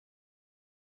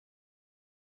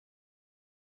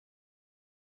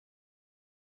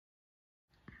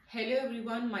Hello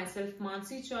everyone, myself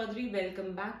Mansi Chaudhary.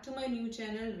 Welcome back to my new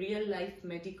channel Real Life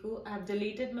Medico. I have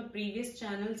deleted my previous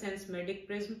channel since Medic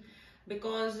Prism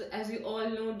because, as you all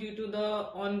know, due to the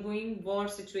ongoing war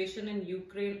situation in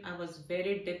Ukraine, I was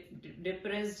very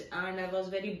depressed and I was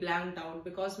very blanked out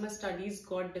because my studies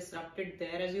got disrupted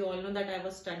there. As you all know that I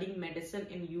was studying medicine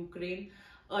in Ukraine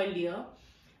earlier,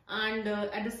 and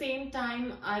at the same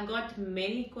time I got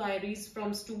many queries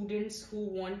from students who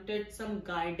wanted some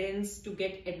guidance to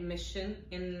get admission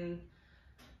in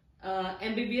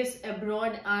MBBS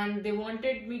abroad, and they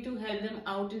wanted me to help them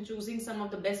out in choosing some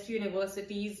of the best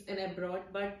universities in abroad.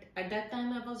 But at that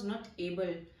time I was not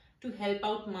able to help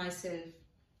out myself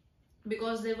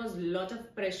because there was a lot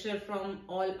of pressure from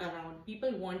all around.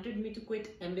 People wanted me to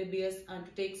quit MBBS and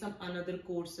to take some another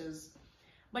courses.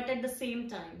 But at the same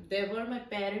time, there were my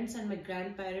parents and my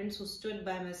grandparents who stood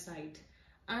by my side,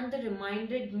 and they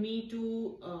reminded me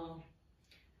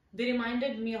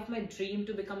of my dream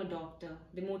to become a doctor.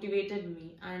 They motivated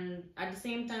me, and at the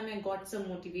same time, I got some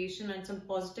motivation and some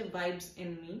positive vibes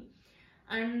in me.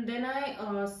 And then I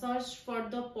searched for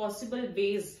the possible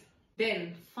ways.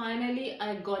 Then finally,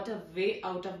 I got a way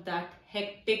out of that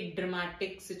hectic,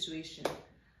 dramatic situation.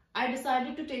 I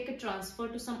decided to take a transfer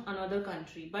to some another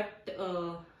country, but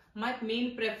my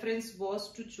main preference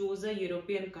was to choose a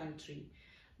European country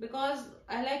because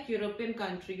I like European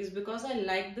countries, because I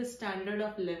like the standard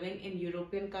of living in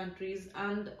European countries,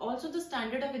 and also the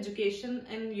standard of education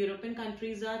in European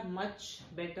countries are much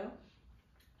better.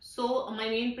 So my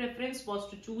main preference was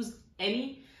to choose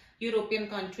any European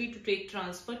country to take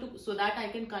transfer to, so that I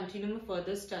can continue my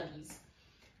further studies.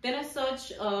 Then I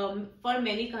searched for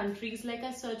many countries, like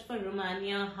I searched for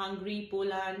Romania, Hungary,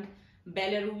 Poland,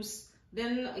 Belarus.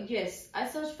 Then yes, I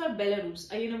searched for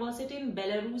Belarus, a university in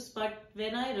Belarus, but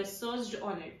when I researched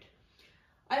on it,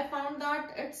 I found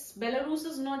that Belarus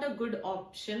is not a good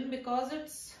option because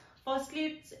it's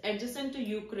adjacent to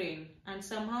Ukraine, and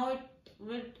somehow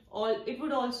it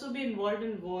would also be involved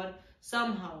in war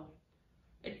somehow.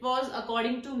 It was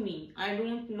according to me. I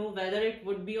don't know whether it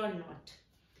would be or not.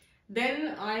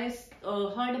 Then I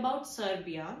heard about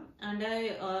Serbia, and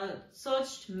I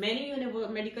searched many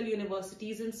medical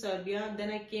universities in Serbia. Then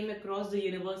I came across the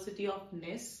University of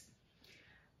Nice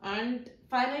and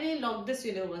finally locked this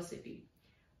university.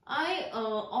 I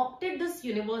opted this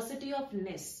University of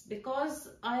Nice because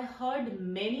I heard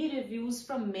many reviews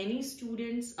from many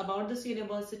students about this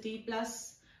university,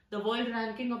 plus the world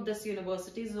ranking of this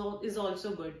university is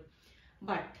also good.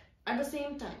 But at the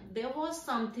same time, there was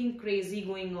something crazy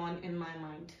going on in my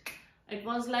mind. It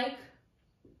was like,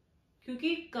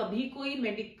 क्योंकि कभी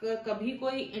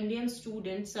कोई Indian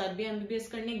student Serbia MBBS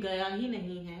करने गया ही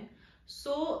नहीं है,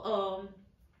 so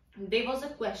there was a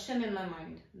question in my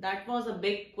mind. That was a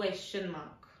big question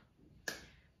mark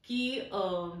कि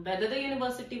whether the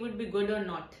university would be good or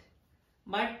not.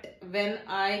 But when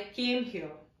I came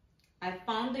here, I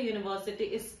found the university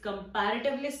is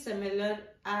comparatively similar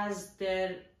as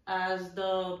the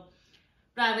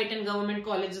private and government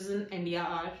colleges in India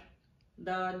are.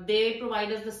 They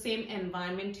provide us the same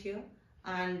environment here,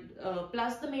 and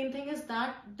plus the main thing is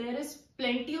that there is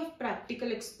plenty of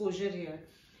practical exposure here.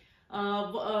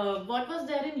 What was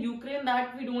there in Ukraine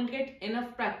that we don't get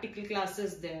enough practical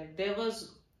classes there? It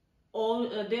was all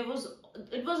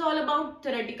about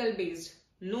theoretical based,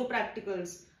 no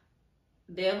practicals.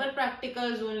 There were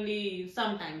practicals only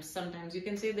sometimes you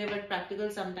can say there were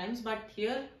practicals sometimes, but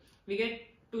here we get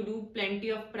to do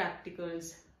plenty of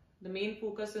practicals. The main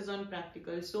focus is on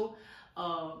practicals. So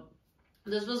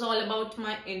this was all about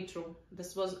my intro.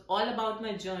 This was all about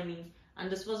my journey,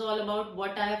 and this was all about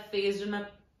what I have faced in my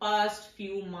past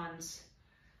few months.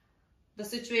 The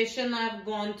situation I've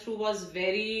gone through was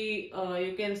very,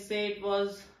 you can say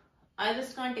I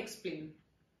just can't explain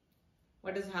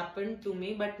what has happened to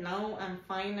me, but now I'm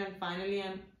fine, and finally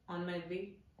I'm on my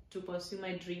way to pursue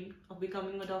my dream of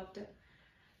becoming a doctor.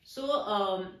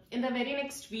 So in the very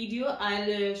next video,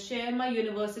 I'll share my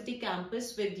university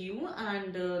campus with you,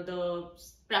 and the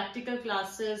practical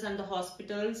classes and the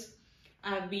hospitals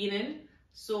I've been in.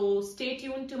 So stay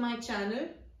tuned to my channel.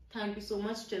 Thank you so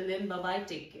much. Till then, bye bye,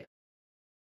 take care.